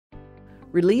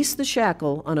Release the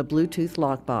shackle on a Bluetooth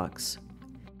lockbox.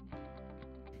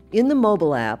 In the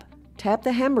mobile app, tap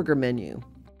the hamburger menu.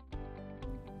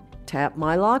 Tap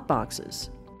My Lockboxes.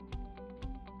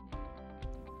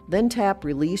 Then tap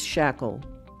Release Shackle.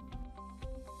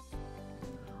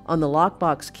 On the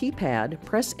lockbox keypad,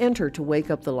 press Enter to wake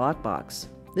up the lockbox.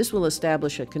 This will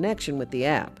establish a connection with the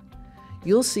app.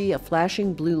 You'll see a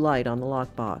flashing blue light on the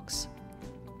lockbox.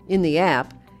 In the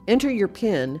app, enter your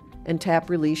PIN and tap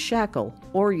Release Shackle,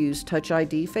 or use Touch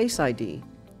ID, Face ID.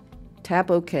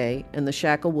 Tap OK and the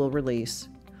shackle will release.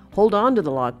 Hold on to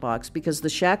the lockbox because the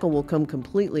shackle will come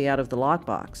completely out of the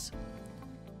lockbox.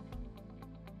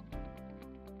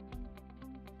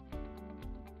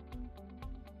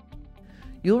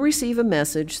 You'll receive a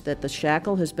message that the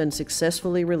shackle has been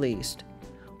successfully released.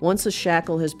 Once the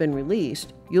shackle has been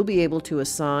released, you'll be able to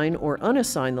assign or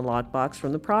unassign the lockbox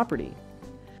from the property.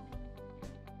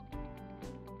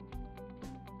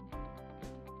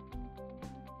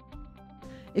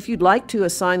 If you'd like to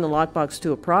assign the lockbox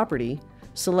to a property,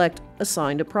 select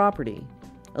Assign to Property.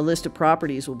 A list of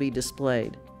properties will be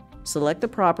displayed. Select the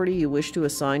property you wish to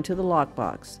assign to the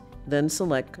lockbox, then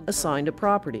select Assign to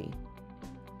Property.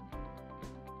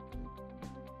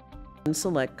 And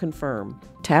select Confirm.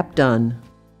 Tap Done.